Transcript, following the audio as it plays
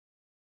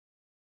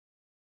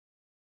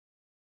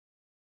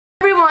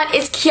everyone,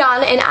 it's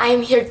Keana and I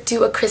am here to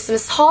do a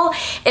Christmas haul,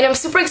 and I'm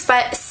super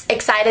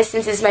excited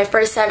since it's my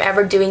first time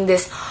ever doing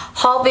this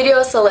haul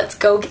video, so let's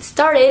go get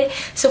started.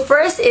 So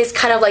first is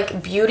kind of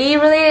like beauty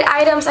related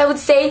items, I would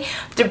say.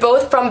 They're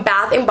both from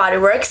Bath & Body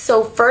Works.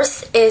 So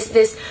first is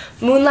this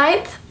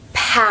Moonlight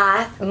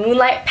Path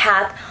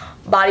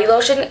body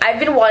lotion. I've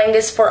been wanting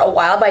this for a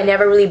while, but I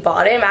never really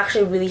bought it. I'm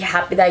actually really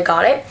happy that I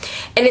got it,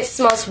 and it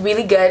smells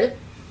really good.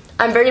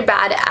 I'm very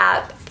bad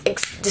at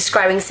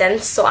describing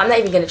scents, so I'm not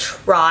even gonna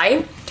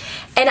try.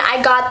 And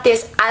I got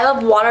this I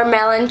Love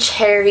Watermelon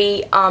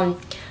Cherry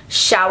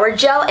shower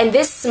gel, and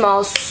this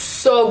smells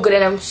so good,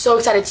 and I'm so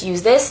excited to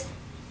use this.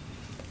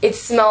 It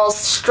smells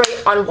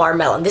straight on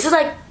watermelon. This is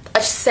like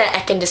a scent I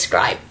can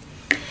describe.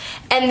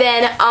 And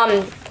then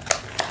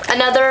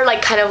another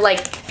like kind of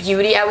like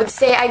beauty I would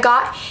say I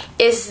got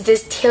is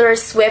this Taylor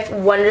Swift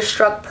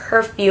Wonderstruck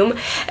perfume.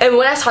 And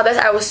when I saw this,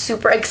 I was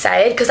super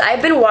excited because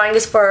I've been wanting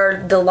this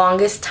for the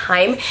longest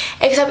time,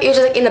 except it was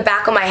just like in the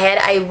back of my head.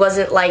 I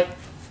wasn't like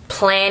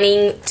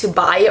planning to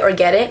buy it or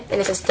get it. And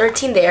it says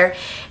 13 there,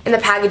 and the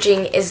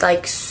packaging is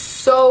like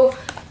so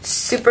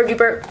super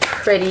duper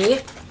pretty.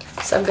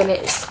 So I'm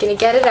just gonna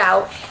get it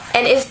out,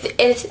 and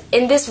it's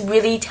in this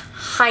really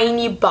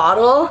tiny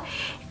bottle,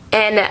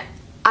 and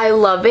I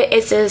love it.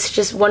 It says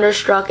just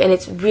Wonderstruck, and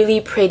it's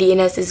really pretty, and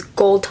it has this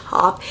gold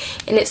top,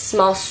 and it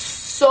smells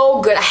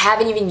so good. I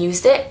haven't even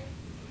used it.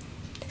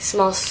 It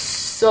smells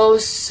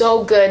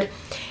so good,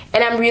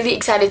 and I'm really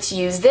excited to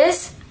use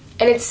this.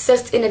 And it's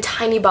just in a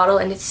tiny bottle,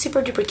 and it's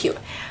super duper cute.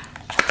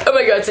 Oh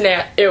my god, it's an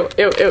ant. Ew,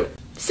 ew, ew.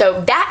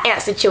 So that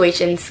ant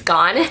situation's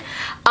gone.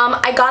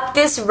 I got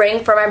this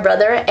ring for my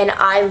brother, and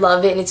I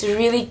love it, and it's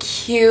really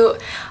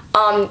cute.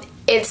 And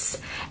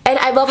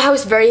I love how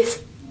it's very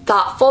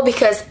thoughtful,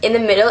 because in the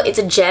middle it's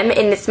a gem,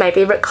 and it's my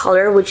favorite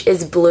color, which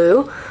is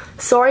blue.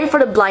 Sorry for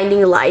the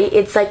blinding light.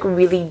 It's like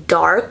really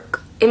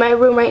dark in my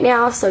room right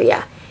now, so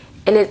yeah.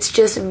 And it's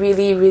just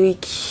really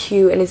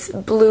cute, and it's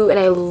blue, and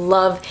I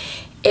love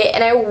it.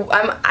 And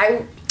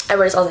I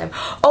wear this all the time.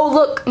 Oh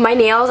look, my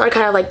nails are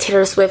kind of like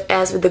Taylor Swift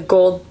as with the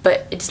gold,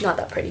 but it's not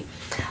that pretty.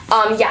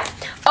 Yeah.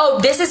 Oh,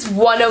 this is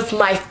one of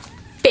my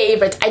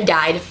favorites. I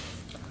died.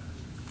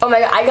 Oh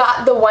my god, I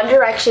got the One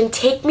Direction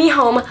Take Me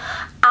Home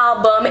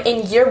album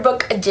in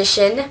yearbook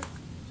edition.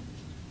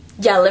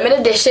 Yeah, limited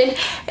edition,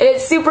 and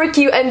it's super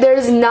cute. And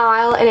there's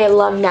Nile, and I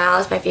love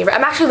Nile. It's my favorite.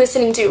 I'm actually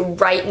listening to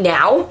it right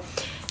now,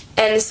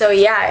 and so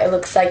yeah, it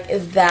looks like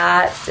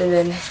that, and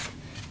then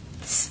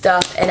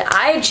stuff, and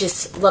I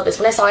just love this.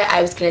 When I saw it,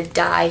 I was gonna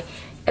die,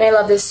 and I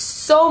love this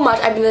so much.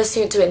 I've been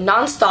listening to it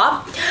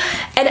non-stop,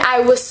 and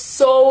I was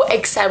so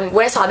excited.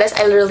 When I saw this,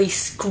 I literally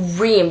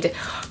screamed,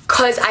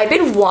 because I've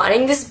been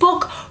wanting this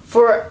book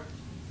for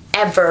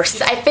ever.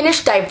 Since I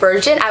finished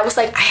Divergent, I was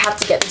like, I have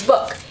to get this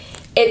book.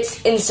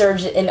 It's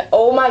Insurgent, and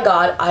oh my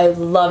god, I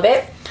love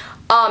it.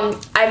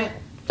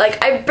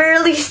 I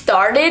barely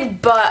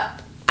started, but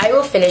I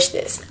will finish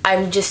this.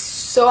 I'm just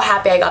so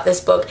happy I got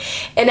this book,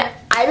 and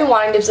I've been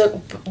wanting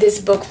this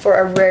book for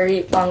a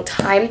very long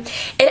time.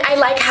 And I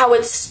like how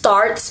it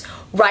starts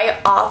right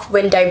off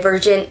when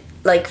Divergent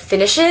like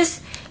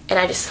finishes, and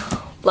I just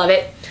love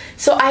it.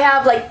 So I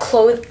have like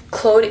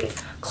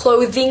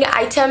clothing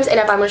items, and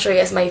I'm gonna show you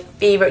guys my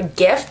favorite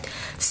gift.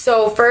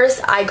 So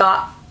first I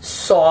got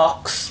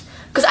socks,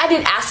 because I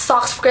didn't ask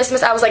socks for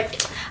Christmas. I was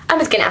like, I'm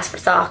just gonna ask for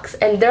socks,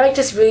 and they're like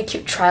just really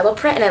cute tribal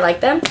print, and I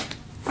like them.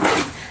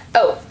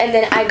 Oh, and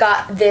then I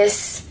got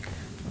this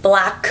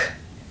black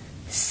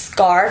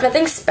scarf.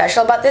 Nothing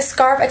special about this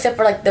scarf except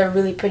for like the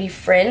really pretty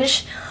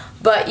fringe,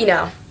 but you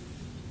know,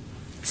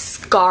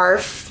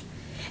 scarf.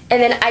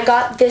 And then I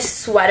got this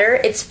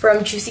sweater. It's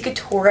from Juicy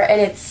Couture, and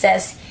it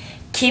says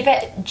keep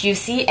it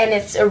juicy, and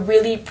it's a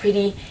really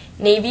pretty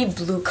navy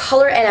blue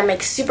color, and I'm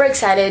like super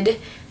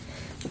excited.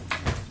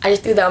 I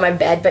just threw that on my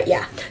bed, but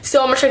yeah. So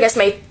I'm gonna show you guys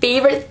my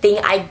favorite thing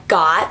I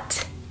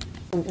got.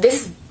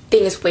 This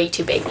thing is way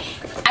too big.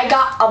 I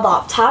got a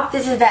laptop.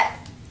 This is that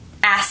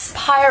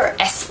Aspire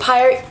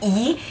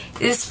E.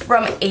 This is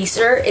from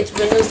Acer. It's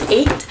Windows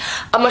 8.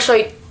 I'm gonna show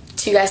it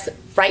to you guys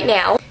right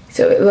now.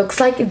 So it looks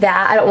like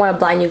that. I don't want to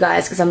blind you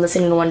guys because I'm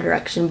listening to One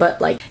Direction,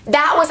 but like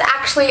that was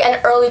actually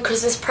an early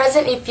Christmas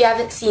present. If you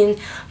haven't seen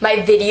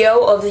my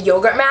video of the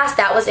yogurt mask,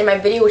 that was in my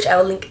video, which I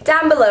will link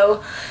down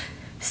below.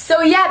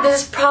 So yeah,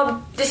 this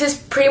is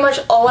pretty much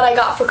all what I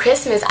got for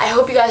Christmas. I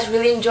hope you guys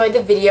really enjoyed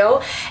the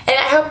video, and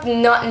I hope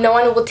no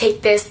one will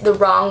take this the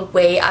wrong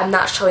way. I'm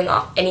not showing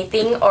off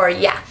anything, or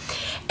yeah.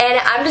 And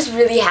I'm just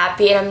really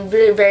happy, and I'm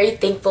really very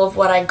thankful of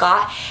what I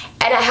got.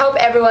 And I hope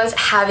everyone's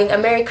having a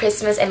Merry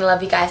Christmas, and I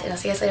love you guys, and I'll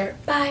see you guys later.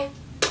 Bye!